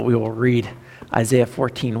We will read Isaiah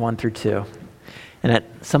 14, 1 through 2. And at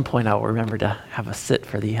some point I'll remember to have a sit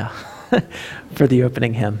for the for the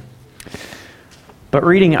opening hymn. But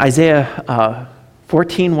reading Isaiah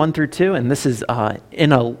 14, 1 through 2, and this is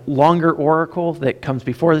in a longer oracle that comes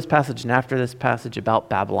before this passage and after this passage about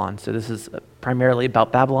Babylon. So this is primarily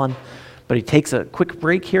about Babylon, but he takes a quick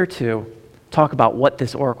break here to talk about what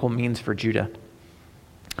this oracle means for Judah.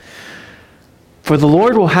 For the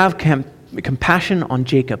Lord will have compassion on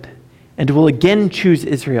Jacob, and will again choose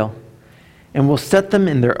Israel, and will set them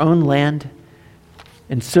in their own land,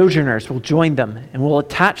 and sojourners will join them, and will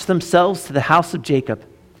attach themselves to the house of Jacob.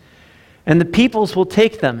 And the peoples will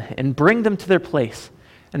take them and bring them to their place,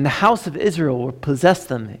 and the house of Israel will possess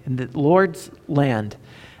them in the Lord's land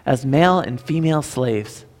as male and female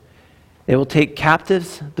slaves. They will take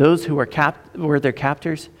captives those who were their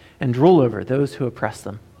captors, and rule over those who oppress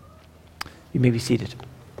them. You may be seated.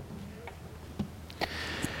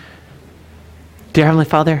 Dear Heavenly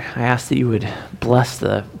Father, I ask that you would bless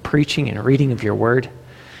the preaching and reading of your word.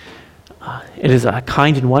 It is a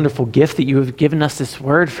kind and wonderful gift that you have given us this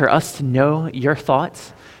word for us to know your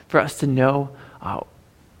thoughts, for us to know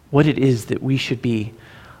what it is that we should be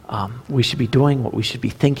doing, what we should be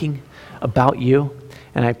thinking about you.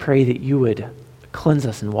 And I pray that you would cleanse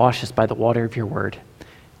us and wash us by the water of your word.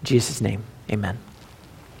 In Jesus' name, amen.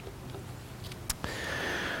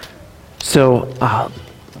 So,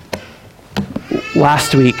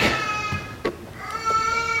 last week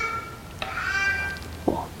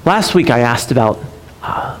I asked about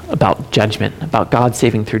judgment, about God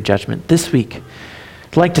saving through judgment. This week,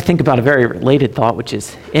 I'd like to think about a very related thought, which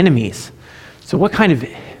is enemies. So what kind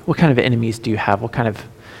of enemies do you have? What kind of,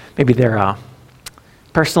 maybe they're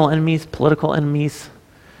personal enemies, political enemies,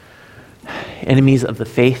 enemies of the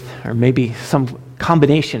faith, or maybe some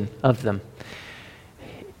combination of them.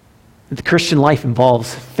 The Christian life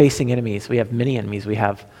involves facing enemies. We have many enemies. We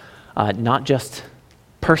have not just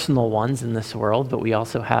personal ones in this world, but we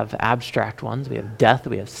also have abstract ones. We have death,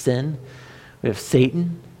 we have sin, we have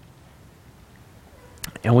Satan.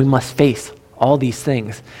 And we must face all these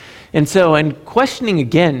things. And so, in questioning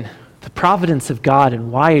again the providence of God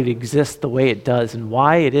and why it exists the way it does, and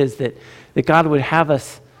why it is that God would have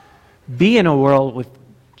us be in a world with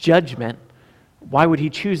judgment, why would he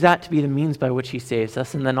choose that to be the means by which he saves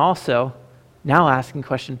us? And then also, now asking the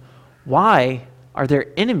question, why are there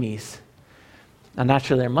enemies? Now,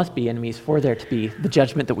 naturally, there must be enemies for there to be the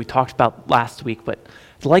judgment that we talked about last week, but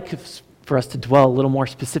I'd like for us to dwell a little more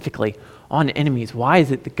specifically on enemies. Why is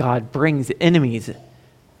it that God brings enemies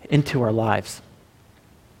into our lives?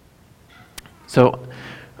 So,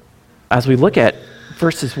 as we look at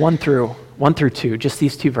verses 1 through 2, just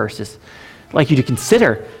these two verses, I'd like you to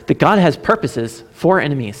consider that God has purposes for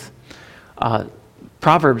enemies.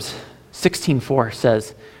 Proverbs 16:4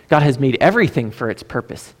 says, God has made everything for its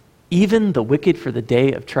purpose, even the wicked for the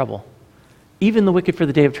day of trouble. Even the wicked for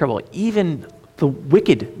the day of trouble. Even the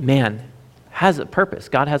wicked man has a purpose.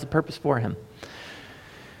 God has a purpose for him.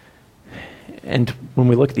 And when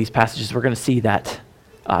we look at these passages, we're going to see that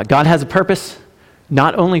God has a purpose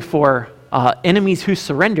not only for enemies who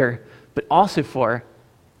surrender, but also for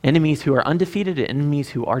enemies who are undefeated and enemies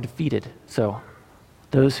who are defeated. So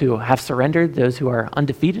those who have surrendered, those who are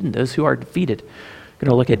undefeated, and those who are defeated. We're going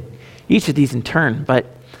to look at each of these in turn, but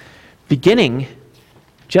beginning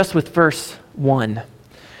just with verse 1.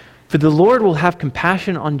 For the Lord will have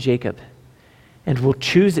compassion on Jacob, and will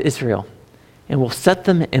choose Israel, and will set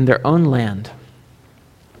them in their own land.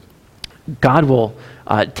 God will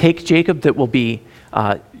take Jacob, that will be,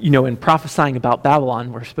 in prophesying about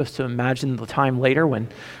Babylon, we're supposed to imagine the time later when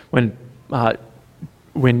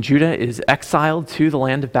Judah is exiled to the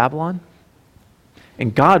land of Babylon,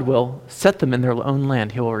 and God will set them in their own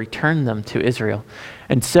land. He will return them to Israel.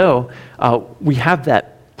 And so we have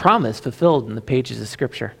that promise fulfilled in the pages of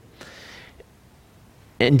Scripture.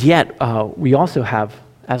 And yet we also have,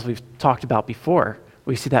 as we've talked about before,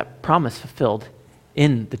 we see that promise fulfilled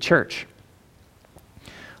in the church.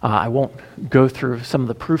 I won't go through some of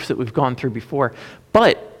the proofs that we've gone through before,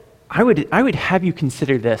 but I would have you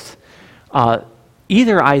consider this.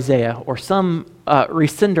 Either Isaiah or some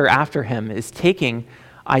rescinder after him is taking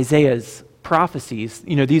Isaiah's prophecies.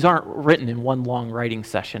 These aren't written in one long writing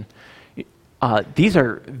session. These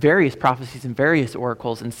are various prophecies and various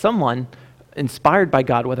oracles, and someone inspired by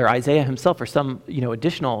God, whether Isaiah himself or some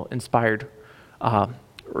additional inspired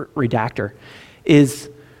redactor, is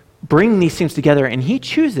bringing these things together, and he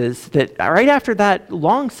chooses that right after that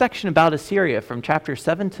long section about Assyria from chapter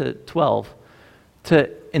 7 to 12, to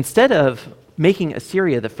instead of making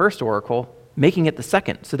Assyria the first oracle, making it the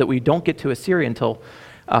second, so that we don't get to Assyria until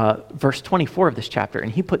verse 24 of this chapter,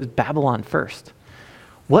 and he puts Babylon first.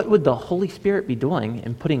 What would the Holy Spirit be doing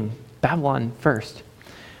in putting Babylon first?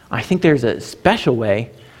 I think there's a special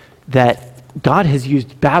way that God has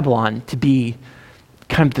used Babylon to be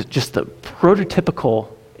kind of just the prototypical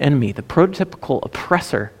enemy, the prototypical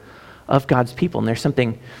oppressor of God's people. And there's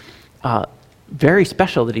something very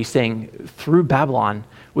special that he's saying through Babylon,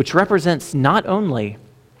 which represents not only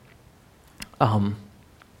the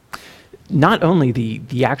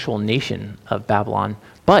actual nation of Babylon,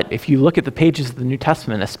 but if you look at the pages of the New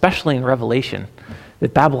Testament, especially in Revelation,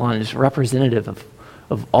 that Babylon is representative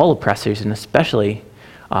of all oppressors, and especially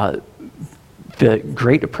the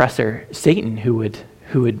great oppressor Satan, who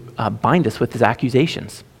would bind us with his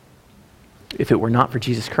accusations if it were not for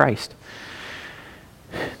Jesus Christ.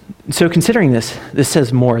 So considering this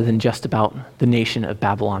says more than just about the nation of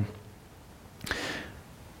Babylon.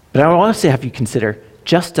 But I would also have you consider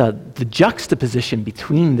just the juxtaposition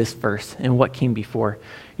between this verse and what came before.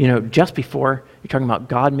 Just before, you're talking about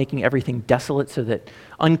God making everything desolate so that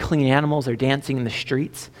unclean animals are dancing in the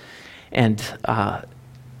streets. And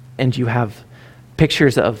you have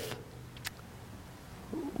pictures of,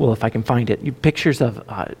 well, if I can find it, pictures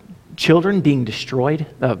of children being destroyed.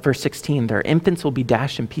 Verse 16, their infants will be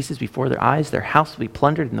dashed in pieces before their eyes, their house will be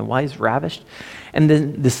plundered, and the wives ravished. And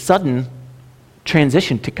then the sudden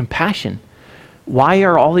transition to compassion. Why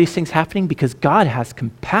are all these things happening? Because God has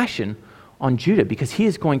compassion on Judah, because he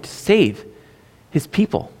is going to save his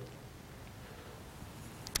people.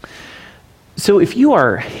 So if you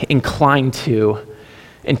are inclined to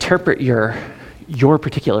interpret your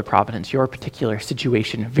particular providence, your particular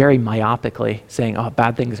situation very myopically, saying, oh,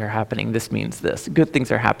 bad things are happening, this means this. Good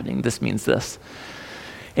things are happening, this means this.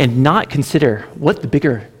 And not consider what the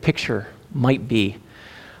bigger picture might be.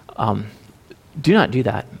 Do not do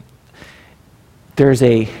that. There's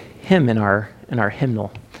a hymn in our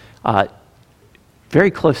hymnal,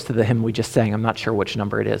 very close to the hymn we just sang. I'm not sure which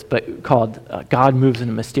number it is, but called God Moves in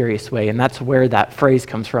a Mysterious Way. And that's where that phrase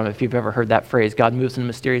comes from. If you've ever heard that phrase, God moves in a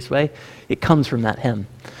mysterious way, it comes from that hymn.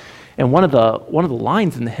 And one of the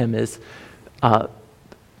lines in the hymn is,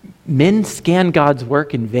 men scan God's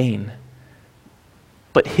work in vain,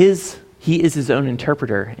 but he is his own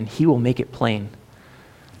interpreter, and he will make it plain.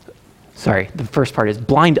 Sorry, the first part is,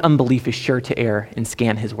 blind unbelief is sure to err and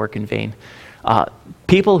scan his work in vain.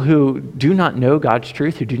 People who do not know God's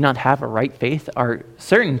truth, who do not have a right faith, are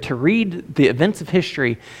certain to read the events of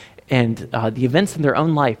history and the events in their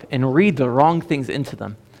own life and read the wrong things into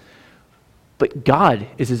them. But God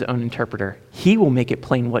is his own interpreter. He will make it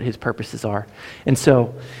plain what his purposes are. And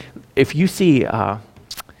so if you see,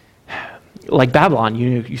 like Babylon,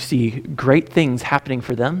 you see great things happening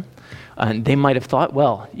for them, and they might have thought,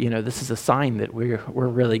 well, this is a sign that we're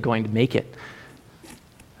really going to make it.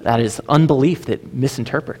 That is unbelief that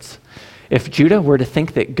misinterprets. If Judah were to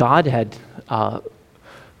think that God had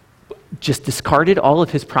just discarded all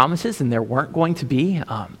of his promises and there weren't going to be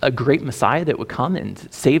a great Messiah that would come and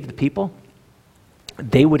save the people,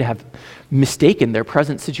 they would have mistaken their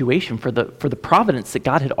present situation for the providence that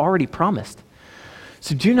God had already promised.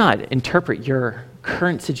 So do not interpret your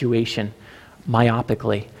current situation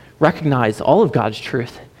myopically. Recognize all of God's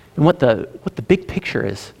truth and what the big picture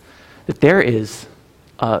is, that there is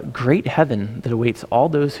a great heaven that awaits all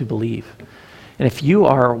those who believe. And if you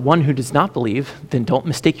are one who does not believe, then don't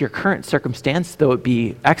mistake your current circumstance, though it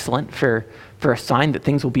be excellent, for a sign that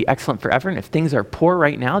things will be excellent forever. And if things are poor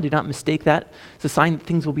right now, do not mistake that as a sign that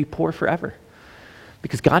things will be poor forever.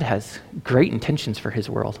 Because God has great intentions for his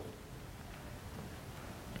world.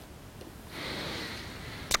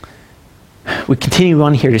 We continue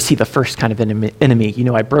on here to see the first kind of enemy.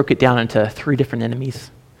 I broke it down into 3 different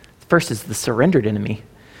enemies. The first is the surrendered enemy.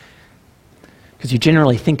 Because you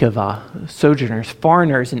generally think of sojourners,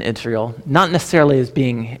 foreigners in Israel, not necessarily as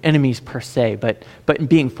being enemies per se, but in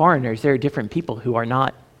being foreigners, there are different people who are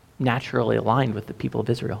not naturally aligned with the people of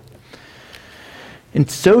Israel. And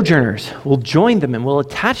sojourners will join them and will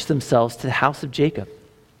attach themselves to the house of Jacob.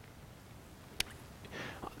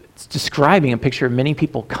 It's describing a picture of many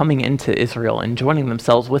people coming into Israel and joining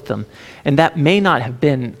themselves with them. And that may not have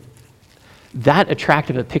been that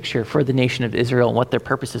attractive a picture for the nation of Israel and what their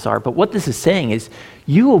purposes are. But what this is saying is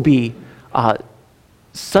you will be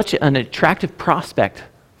such an attractive prospect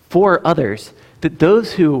for others that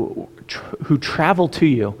those who travel to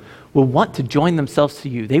you will want to join themselves to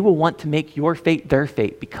you. They will want to make your fate their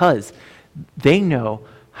fate because they know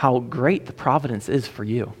how great the providence is for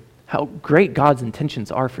you, how great God's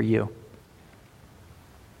intentions are for you.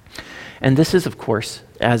 And this is, of course,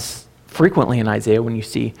 as frequently in Isaiah, when you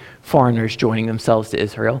see foreigners joining themselves to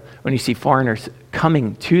Israel, when you see foreigners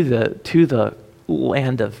coming to the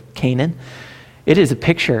land of Canaan. It is a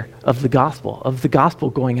picture of the gospel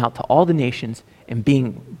going out to all the nations and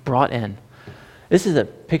being brought in. This is a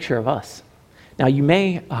picture of us. Now, you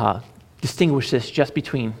may distinguish this just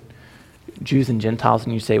between Jews and Gentiles,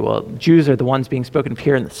 and you say, well, Jews are the ones being spoken of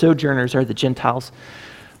here, and the sojourners are the Gentiles.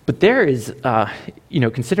 But there is,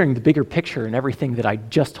 considering the bigger picture and everything that I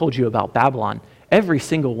just told you about Babylon, every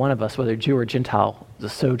single one of us, whether Jew or Gentile, is a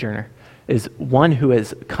sojourner, is one who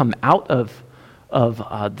has come out of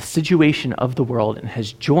the situation of the world and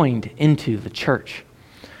has joined into the church.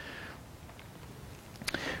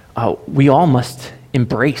 We all must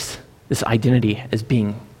embrace this identity as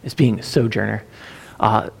being a sojourner.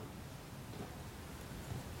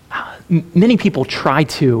 Many people try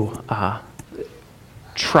to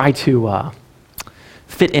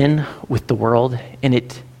fit in with the world, and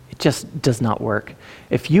it just does not work.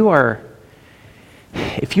 If you are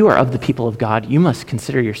of the people of God, you must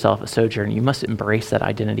consider yourself a sojourner. You must embrace that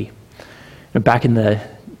identity. Back in the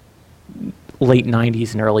late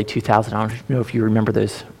 90s and early 2000s, I don't know if you remember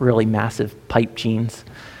those really massive pipe jeans.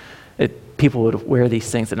 People would wear these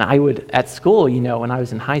things, and I would, at school, when I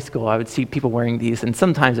was in high school, I would see people wearing these, and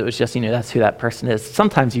sometimes it was just, that's who that person is.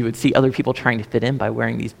 Sometimes you would see other people trying to fit in by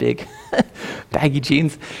wearing these big baggy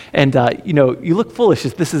jeans, and you look foolish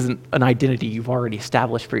if this isn't an identity you've already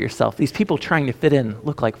established for yourself. These people trying to fit in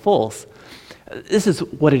look like fools. This is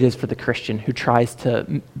what it is for the Christian who tries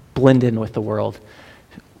to blend in with the world.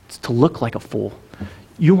 It's to look like a fool.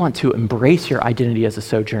 You want to embrace your identity as a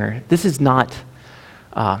sojourner. This is not...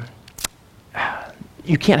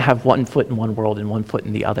 you can't have one foot in one world and one foot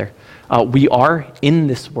in the other. We are in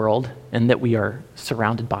this world, and that we are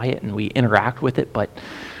surrounded by it and we interact with it, but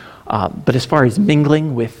as far as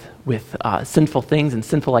mingling with sinful things and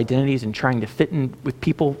sinful identities and trying to fit in with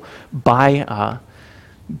people by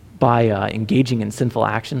engaging in sinful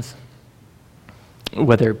actions,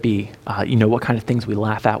 whether it be what kind of things we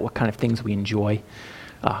laugh at, what kind of things we enjoy,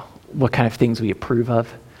 what kind of things we approve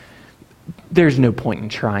of, there's no point in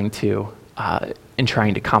trying to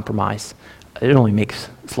compromise. It only makes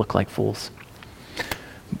us look like fools.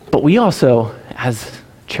 But we also, as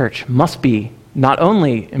church, must be not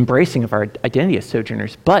only embracing of our identity as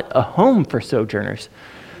sojourners, but a home for sojourners.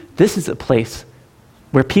 This is a place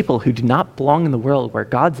where people who do not belong in the world, where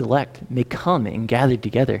God's elect may come and gather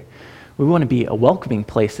together. We want to be a welcoming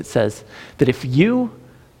place that says that if you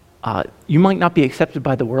might not be accepted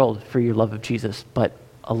by the world for your love of Jesus, but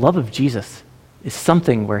a love of Jesus is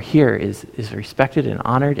something where here is respected and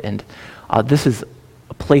honored, and this is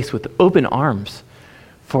a place with open arms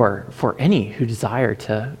for any who desire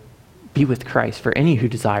to be with Christ, for any who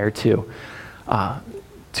desire to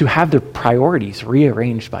have their priorities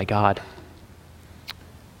rearranged by God.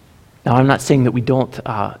 Now, I'm not saying that we don't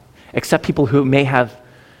accept people who may have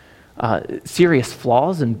serious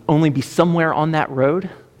flaws and only be somewhere on that road,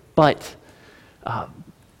 but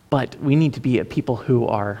we need to be a people who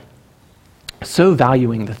are so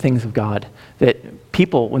valuing the things of God that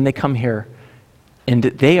people, when they come here and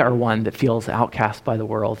they are one that feels outcast by the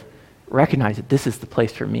world, recognize that this is the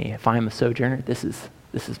place for me. If I am a sojourner, this is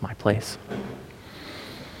my place.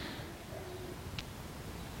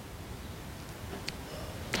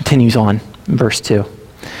 Continues on in verse 2.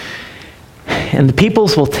 And the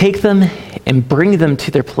peoples will take them and bring them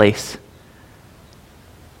to their place.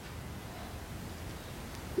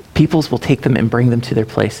 Peoples will take them and bring them to their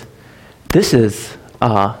place. This is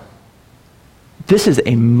a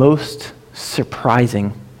most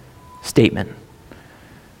surprising statement,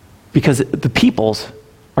 because the peoples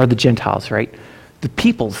are the Gentiles, right? The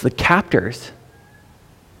peoples, the captors,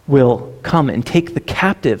 will come and take the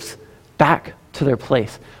captives back to their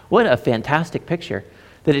place. What a fantastic picture!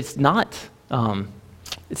 That it's not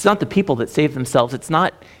the people that save themselves. It's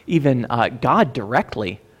not even God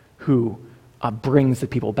directly who brings the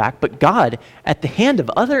people back, but God, at the hand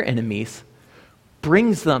of other enemies,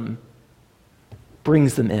 brings them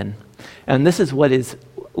in. And this is what is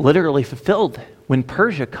literally fulfilled when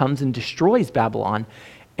Persia comes and destroys Babylon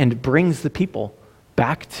and brings the people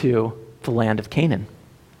back to the land of Canaan,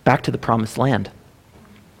 back to the promised land.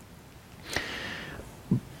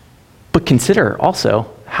 But consider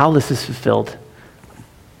also how this is fulfilled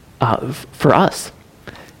for us,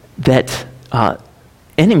 that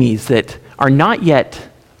enemies that are not yet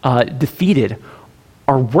defeated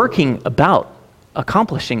are working about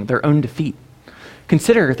accomplishing their own defeat.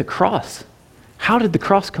 Consider the cross. How did the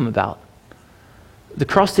cross come about? The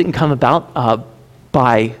cross didn't come about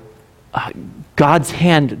by God's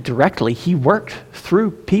hand directly. He worked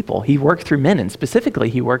through people. He worked through men, and specifically,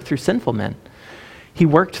 he worked through sinful men. He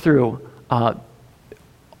worked through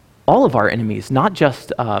all of our enemies, not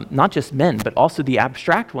just men, but also the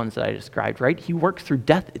abstract ones that I described, right? He worked through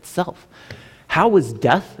death itself. How was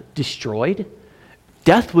death destroyed?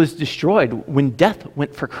 Death was destroyed when death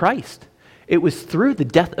went for Christ. It was through the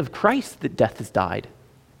death of Christ that death has died.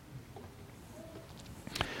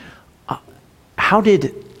 How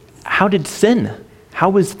did sin, how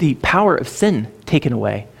was the power of sin taken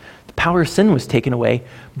away? The power of sin was taken away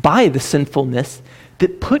by the sinfulness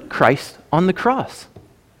that put Christ on the cross.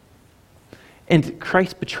 And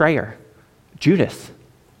Christ's betrayer, Judas,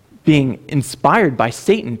 being inspired by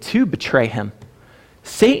Satan to betray him.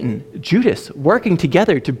 Satan, Judas, working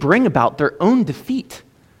together to bring about their own defeat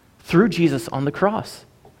through Jesus on the cross.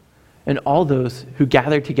 And all those who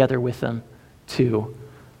gathered together with them to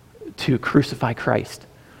crucify Christ.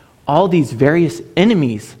 All these various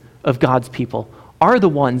enemies of God's people are the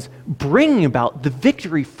ones bringing about the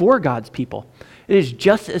victory for God's people. It is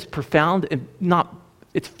just as profound, and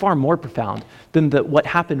it's far more profound than what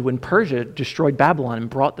happened when Persia destroyed Babylon and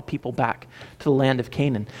brought the people back to the land of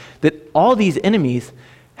Canaan. That all these enemies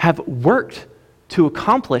have worked to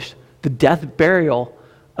accomplish the death, burial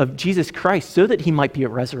of Jesus Christ so that he might be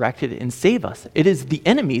resurrected and save us. It is the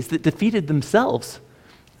enemies that defeated themselves,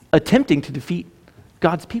 attempting to defeat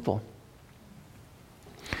God's people.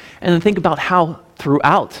 And then think about how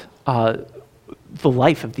throughout the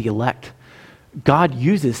life of the elect, God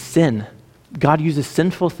uses sin. God uses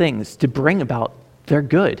sinful things to bring about their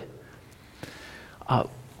good.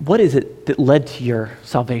 What is it that led to your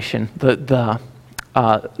salvation? The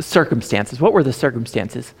circumstances. What were the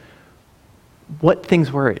circumstances? What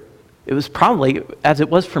things were it? It was probably, as it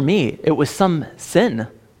was for me, it was some sin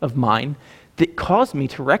of mine that caused me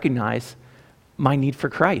to recognize my need for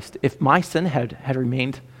Christ. If my sin had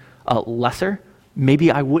remained lesser,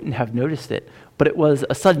 maybe I wouldn't have noticed it. But it was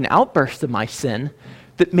a sudden outburst of my sin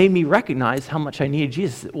that made me recognize how much I needed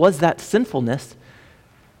Jesus. It was that sinfulness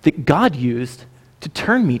that God used to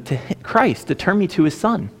turn me to Christ, to turn me to his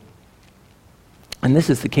Son. And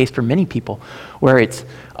this is the case for many people, where it's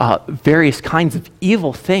various kinds of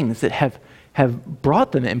evil things that have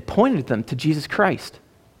brought them and pointed them to Jesus Christ.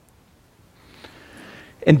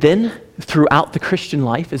 And then throughout the Christian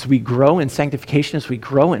life, as we grow in sanctification, as we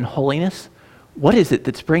grow in holiness, what is it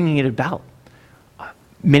that's bringing it about?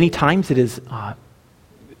 Many times it is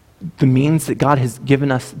the means that God has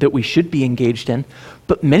given us that we should be engaged in,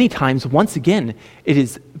 but many times, once again, it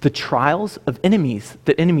is the trials of enemies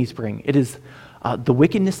that enemies bring. It is the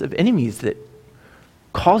wickedness of enemies that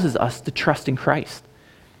causes us to trust in Christ.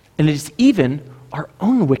 And it is even our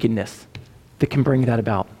own wickedness that can bring that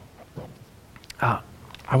about.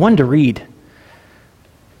 I wanted to read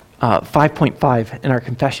 5.5 in our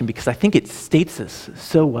confession because I think it states this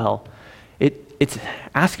so well. It's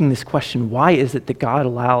asking this question: why is it that God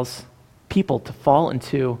allows his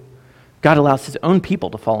own people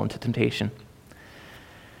to fall into temptation?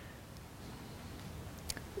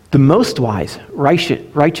 The most wise,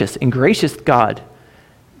 righteous, and gracious God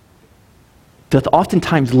doth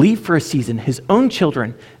oftentimes leave for a season his own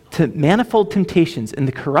children to manifold temptations in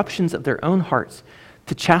the corruptions of their own hearts,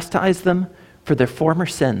 to chastise them for their former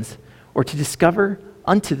sins, or to discover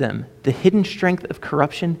unto them the hidden strength of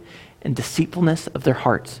corruption and deceitfulness of their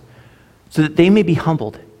hearts, so that they may be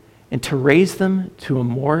humbled, and to raise them to a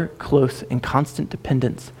more close and constant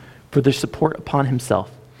dependence for their support upon himself,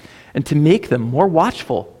 and to make them more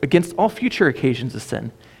watchful against all future occasions of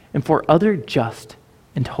sin, and for other just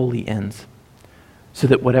and holy ends, so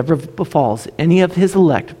that whatever befalls any of his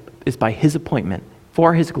elect is by his appointment,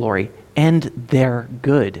 for his glory, and their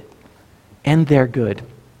good. And their good.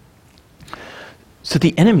 So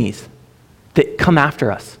the enemies that come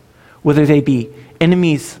after us, whether they be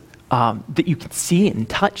enemies that you can see and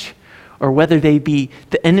touch, or whether they be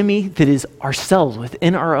the enemy that is ourselves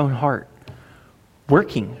within our own heart,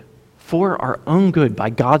 working for our own good by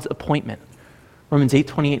God's appointment. Romans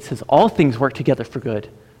 8:28 says, all things work together for good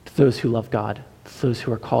to those who love God, to those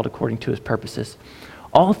who are called according to his purposes.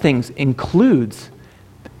 All things includes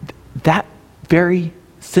that very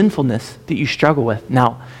sinfulness that you struggle with.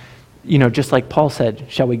 Now, just like Paul said,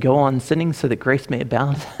 shall we go on sinning so that grace may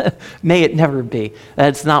abound? May it never be.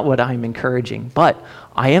 That's not what I'm encouraging. But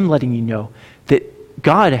I am letting you know that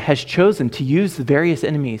God has chosen to use the various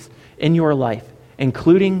enemies in your life,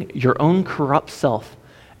 including your own corrupt self,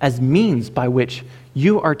 as means by which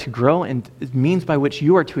you are to grow and means by which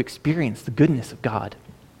you are to experience the goodness of God.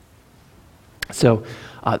 So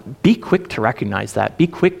be quick to recognize that. Be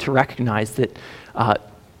quick to recognize that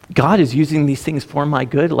God is using these things for my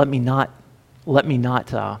good. Let me not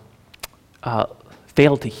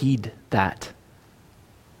fail to heed that,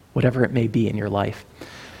 whatever it may be in your life.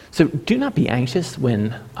 So do not be anxious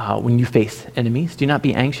when you face enemies. Do not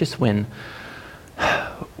be anxious when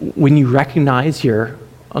you recognize your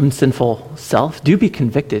unsinful self. Do be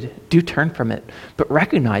convicted. Do turn from it. But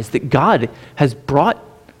recognize that God has brought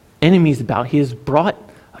enemies about. He has brought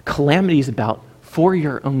calamities about for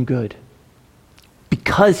your own good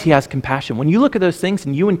because he has compassion. When you look at those things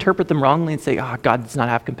and you interpret them wrongly and say, God does not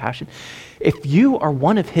have compassion, if you are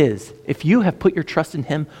one of his, if you have put your trust in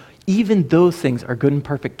him, even those things are good and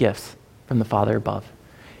perfect gifts from the Father above.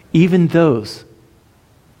 Even those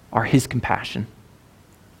are his compassion.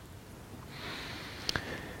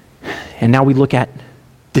 And now we look at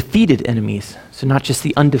defeated enemies. So not just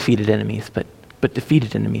the undefeated enemies, but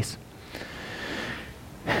defeated enemies.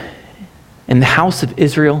 And the house of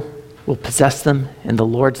Israel will possess them in the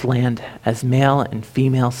Lord's land as male and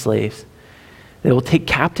female slaves. They will take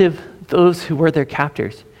captive those who were their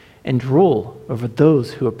captors and rule over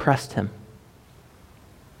those who oppressed him.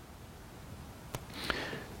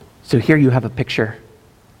 So here you have a picture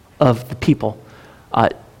of the people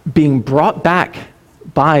being brought back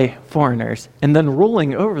by foreigners and then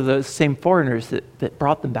ruling over those same foreigners that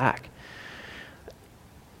brought them back.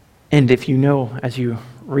 And if you know, as you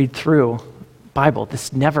read through Bible,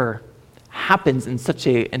 this never happens in such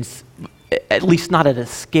at least not at a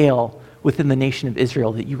scale within the nation of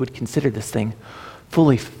Israel that you would consider this thing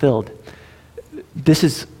fully fulfilled.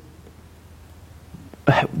 This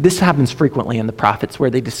happens frequently in the prophets where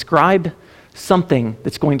they describe something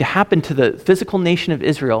that's going to happen to the physical nation of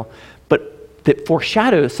Israel, but that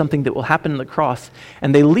foreshadows something that will happen on the cross,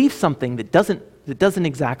 and they leave something that doesn't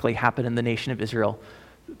exactly happen in the nation of Israel.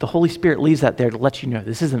 The Holy Spirit leaves that there to let you know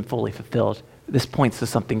this isn't fully fulfilled. This points to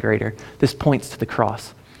something greater. This points to the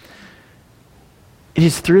cross. It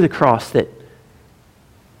is through the cross that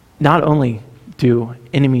not only do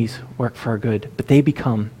enemies work for our good, but they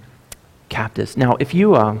become captives. Now, if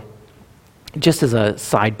you, just as a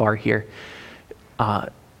sidebar here,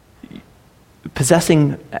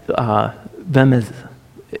 possessing them as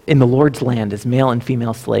in the Lord's land as male and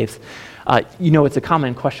female slaves, it's a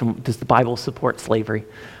common question, does the Bible support slavery?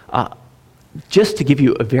 Just to give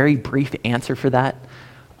you a very brief answer for that,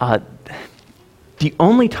 the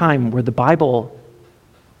only time where the Bible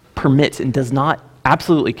permits and does not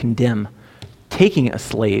absolutely condemn taking a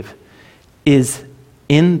slave is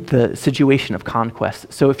in the situation of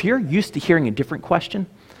conquest. So if you're used to hearing a different question,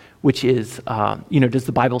 which is, does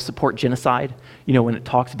the Bible support genocide? When it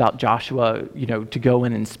talks about Joshua, to go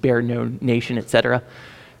in and spare no nation, etc.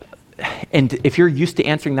 And if you're used to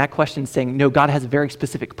answering that question saying, no, God has a very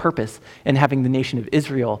specific purpose in having the nation of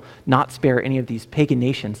Israel not spare any of these pagan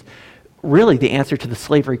nations, really the answer to the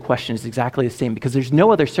slavery question is exactly the same, because there's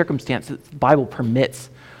no other circumstance that the Bible permits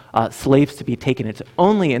slaves to be taken. It's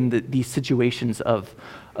only in these situations of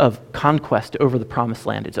conquest over the promised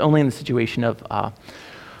land. It's only in the situation of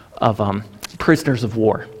prisoners of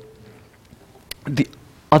war. The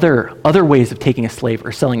other ways of taking a slave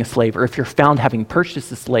or selling a slave, or if you're found having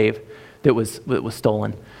purchased a slave that was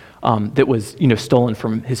stolen, stolen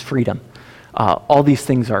from his freedom, all these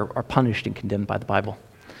things are punished and condemned by the Bible.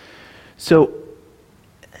 So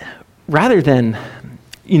rather than,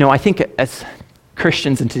 I think as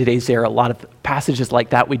Christians in today's era, a lot of passages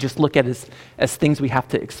like that we just look at as things we have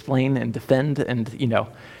to explain and defend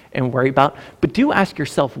and worry about. But do ask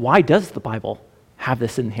yourself, why does the Bible have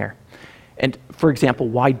this in here? And for example,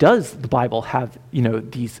 why does the Bible have,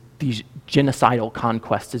 these genocidal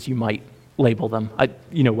conquests, as you might label them?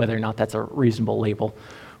 Whether or not that's a reasonable label,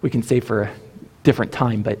 we can say for a different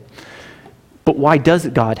time. But why does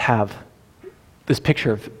God have this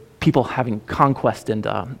picture of people having conquest and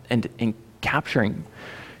capturing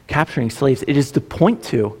slaves? It is to point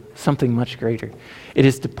to something much greater. It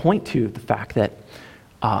is to point to the fact that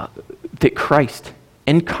Christ,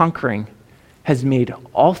 in conquering, has made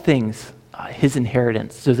all things his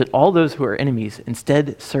inheritance, so that all those who are enemies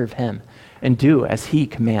instead serve him and do as he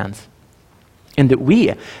commands. And that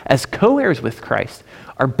we, as co-heirs with Christ,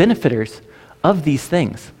 are benefiters of these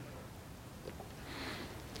things.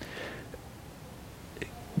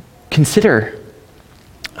 Consider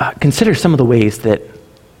some of the ways that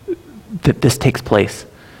this takes place.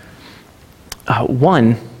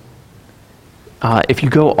 One, if you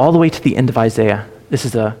go all the way to the end of Isaiah, this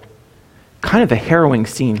is a kind of a harrowing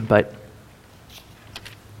scene,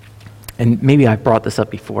 and maybe I've brought this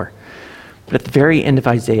up before, but at the very end of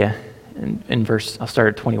Isaiah, in verse, I'll start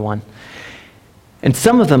at 21. And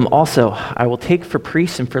some of them also I will take for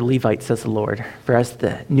priests and for Levites, says the Lord. For as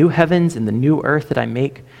the new heavens and the new earth that I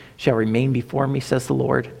make shall remain before me, says the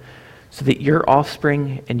Lord, so that your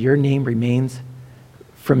offspring and your name remains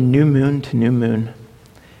from new moon to new moon,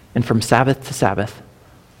 and from Sabbath to Sabbath.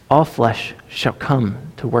 all flesh shall come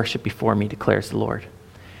to worship before me, declares the Lord.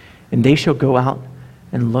 And they shall go out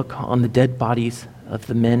and look on the dead bodies of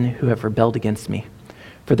the men who have rebelled against me.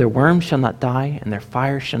 For their worms shall not die, and their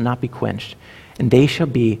fire shall not be quenched, and they shall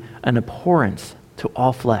be an abhorrence to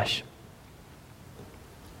all flesh.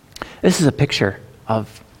 This is a picture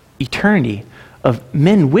of eternity, of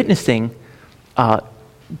men witnessing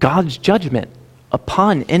God's judgment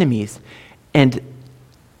upon enemies, and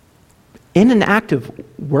in an act of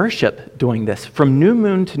worship doing this, from new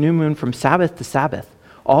moon to new moon, from Sabbath to Sabbath,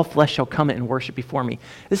 all flesh shall come and worship before me.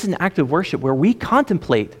 This is an act of worship where we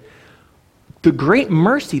contemplate the great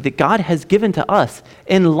mercy that God has given to us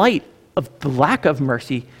in light of the lack of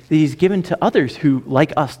mercy that he's given to others who,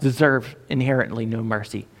 like us, deserve inherently no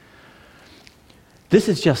mercy. This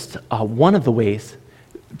is just one of the ways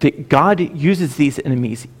that God uses these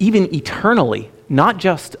enemies, even eternally, not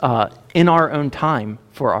just in our own time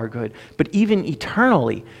for our good, but even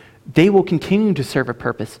eternally, they will continue to serve a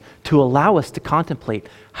purpose to allow us to contemplate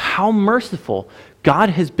how merciful God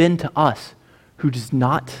has been to us who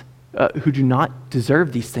do not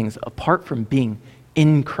deserve these things apart from being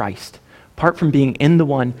in Christ, apart from being in the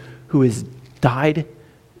one who has died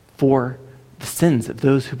for the sins of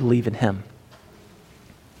those who believe in him.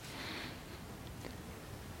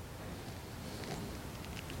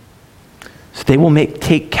 So they will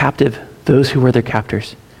take captive those who were their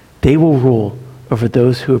captors. They will rule over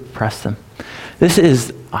those who oppress them. This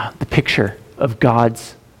is the picture of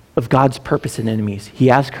God's purpose in enemies. He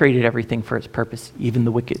has created everything for its purpose, even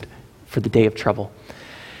the wicked, for the day of trouble.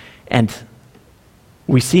 And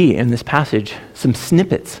we see in this passage some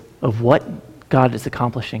snippets of what God is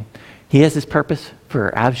accomplishing. He has his purpose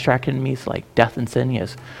for abstract enemies like death and sin. He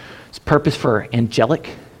has his purpose for angelic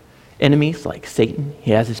enemies like Satan.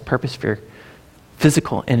 He has his purpose for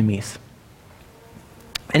physical enemies.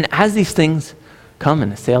 And as these things come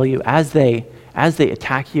and assail you, as they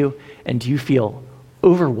attack you, and you feel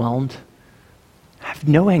overwhelmed, have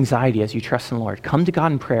no anxiety as you trust in the Lord. Come to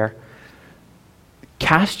God in prayer,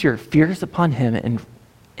 cast your fears upon him,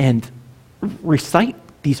 and recite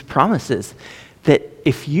these promises that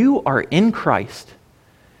if you are in Christ,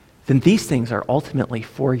 then these things are ultimately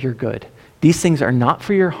for your good. These things are not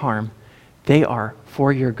for your harm, they are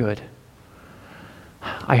for your good.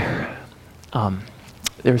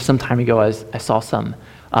 There was some time ago, I saw some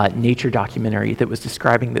nature documentary that was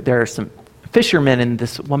describing that there are some fishermen in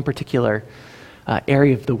this one particular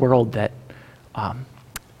area of the world that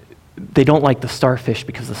they don't like the starfish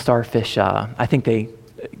because the starfish, I think they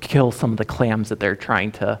kill some of the clams that they're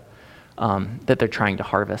trying to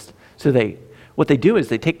harvest. So what they do is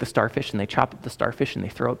they take the starfish and they chop up the starfish and they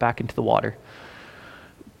throw it back into the water.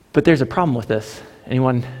 But there's a problem with this.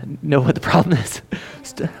 Anyone know what the problem is?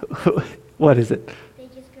 What is it? They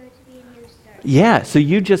just grow to be a new starfish. Yeah, so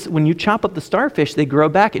when you chop up the starfish, they grow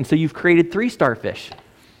back, and so you've created 3 starfish.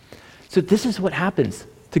 So this is what happens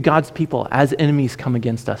to God's people as enemies come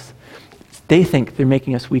against us. They think they're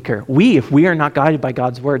making us weaker. We, if we are not guided by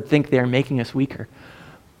God's word, think they are making us weaker.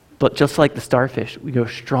 But just like the starfish, we go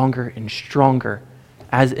stronger and stronger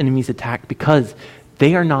as enemies attack because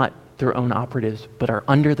they are not their own operatives, but are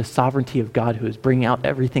under the sovereignty of God who is bringing out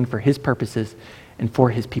everything for his purposes and for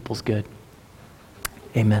his people's good.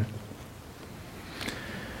 Amen.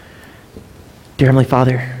 Dear Heavenly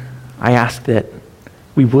Father, I ask that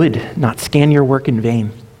we would not scan your work in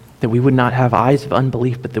vain, that we would not have eyes of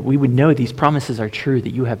unbelief, but that we would know these promises are true,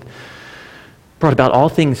 that you have brought about all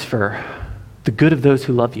things for the good of those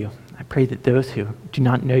who love you. I pray that those who do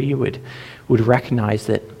not know you would recognize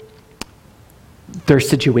that their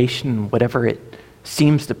situation, whatever it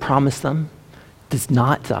seems to promise them, does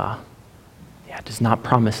not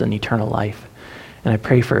promise an eternal life. And I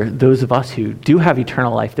pray for those of us who do have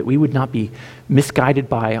eternal life that we would not be misguided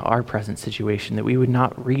by our present situation, that we would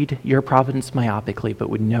not read your providence myopically, but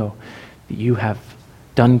would know that you have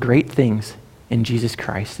done great things in Jesus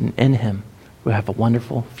Christ, and in him we have a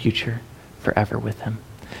wonderful future forever with him.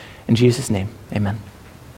 In Jesus' name, amen.